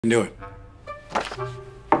Do it.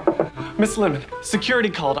 Miss Lemon, security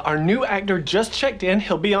called. Our new actor just checked in.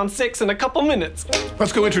 He'll be on 6 in a couple minutes.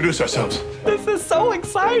 Let's go introduce ourselves. This is so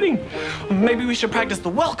exciting. Maybe we should practice the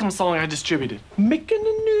welcome song I distributed. Making a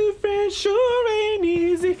new friend sure ain't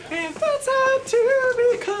easy. It's time to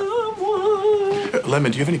become one.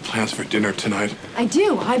 Lemon, do you have any plans for dinner tonight? I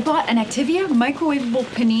do. I bought an Activia microwavable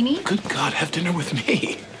panini. Good God, have dinner with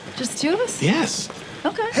me. Just two of us? Yes.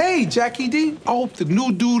 Okay. Hey, Jackie D. I hope the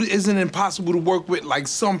new dude isn't impossible to work with like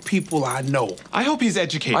some people I know. I hope he's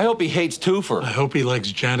educated. I hope he hates Twofer. I hope he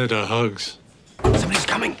likes janitor hugs. Somebody's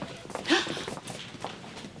coming.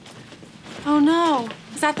 Oh, no.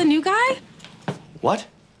 Is that the new guy? What?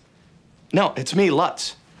 No, it's me,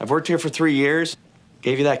 Lutz. I've worked here for 3 years.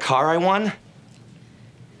 Gave you that car I won.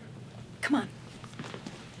 Come on.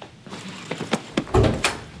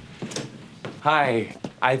 Hi,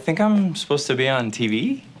 I think I'm supposed to be on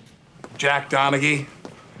TV? Jack Donaghy,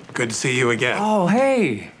 good to see you again. Oh,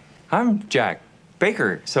 hey, I'm Jack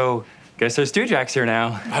Baker, so guess there's two Jacks here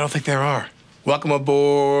now. I don't think there are. Welcome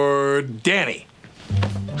aboard, Danny.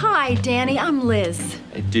 Hi, Danny. I'm Liz.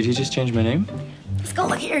 Did he just change my name? Let's go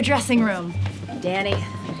look at your dressing room. Danny.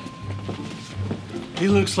 He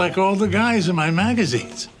looks like all the guys in my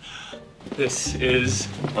magazines. This is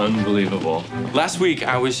unbelievable. Last week,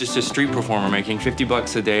 I was just a street performer making 50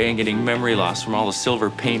 bucks a day and getting memory loss from all the silver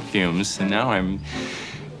paint fumes, and now I'm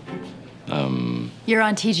You're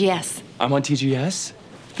on TGS. I'm on TGS?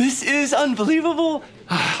 This is unbelievable!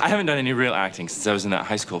 I haven't done any real acting since I was in that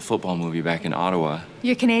high school football movie back in Ottawa.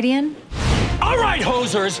 You're Canadian? All right,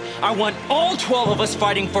 hosers, I want all 12 of us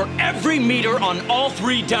fighting for every meter on all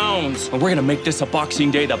 3 downs. And we're gonna make this a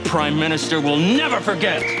Boxing Day the Prime Minister will never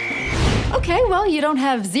forget. Okay, well, you don't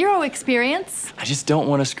have zero experience. I just don't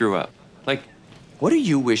want to screw up. Like, what do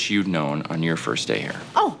you wish you'd known on your first day here?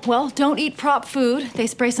 Oh, well, don't eat prop food. They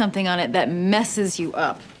spray something on it that messes you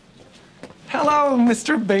up. Hello,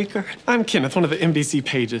 Mr. Baker. I'm Kenneth, one of the NBC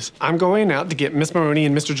pages. I'm going out to get Miss Maroney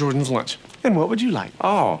and Mr. Jordan's lunch. And what would you like?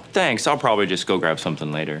 Oh, thanks. I'll probably just go grab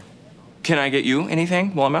something later. Can I get you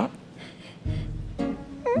anything while I'm out?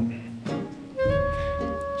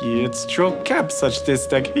 It's trocab such this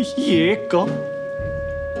dag. Jeko.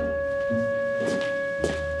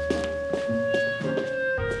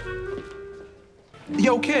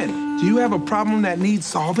 Yo, Ken, do you have a problem that needs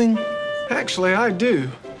solving? Actually, I do.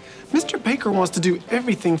 Mr. Baker wants to do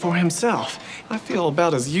everything for himself. I feel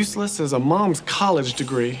about as useless as a mom's college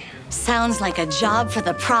degree. Sounds like a job for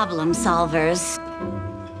the problem solvers.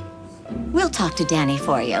 We'll talk to Danny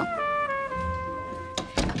for you.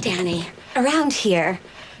 Danny, around here,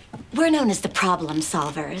 we're known as the problem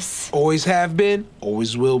solvers. Always have been,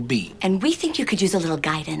 always will be. And we think you could use a little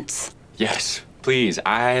guidance. Yes, please.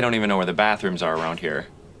 I don't even know where the bathrooms are around here.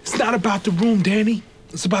 It's not about the room, Danny.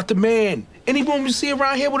 It's about the man. Any room you see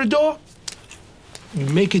around here with a door, you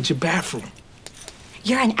make it your bathroom.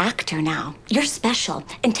 You're an actor now. You're special.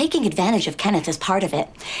 And taking advantage of Kenneth is part of it.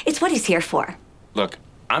 It's what he's here for. Look,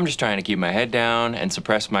 I'm just trying to keep my head down and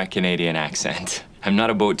suppress my Canadian accent. I'm not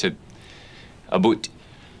about to...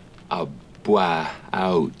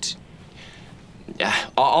 out.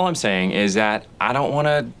 All I'm saying is that I don't want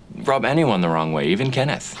to rub anyone the wrong way, even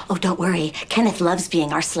Kenneth. Oh, don't worry. Kenneth loves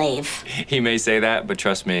being our slave. He may say that, but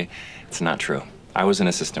trust me, it's not true. I was an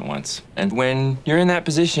assistant once. And when you're in that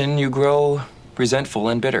position, you grow resentful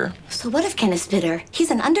and bitter. So what if Kenneth's bitter? He's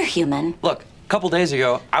an underhuman. Look, a couple days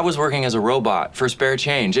ago, I was working as a robot for spare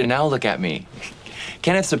change, and now look at me.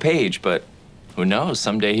 Kenneth's a page, but who knows?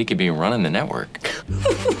 Someday he could be running the network.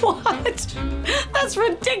 What? That's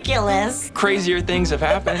ridiculous. Crazier things have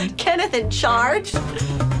happened. Kenneth in charge?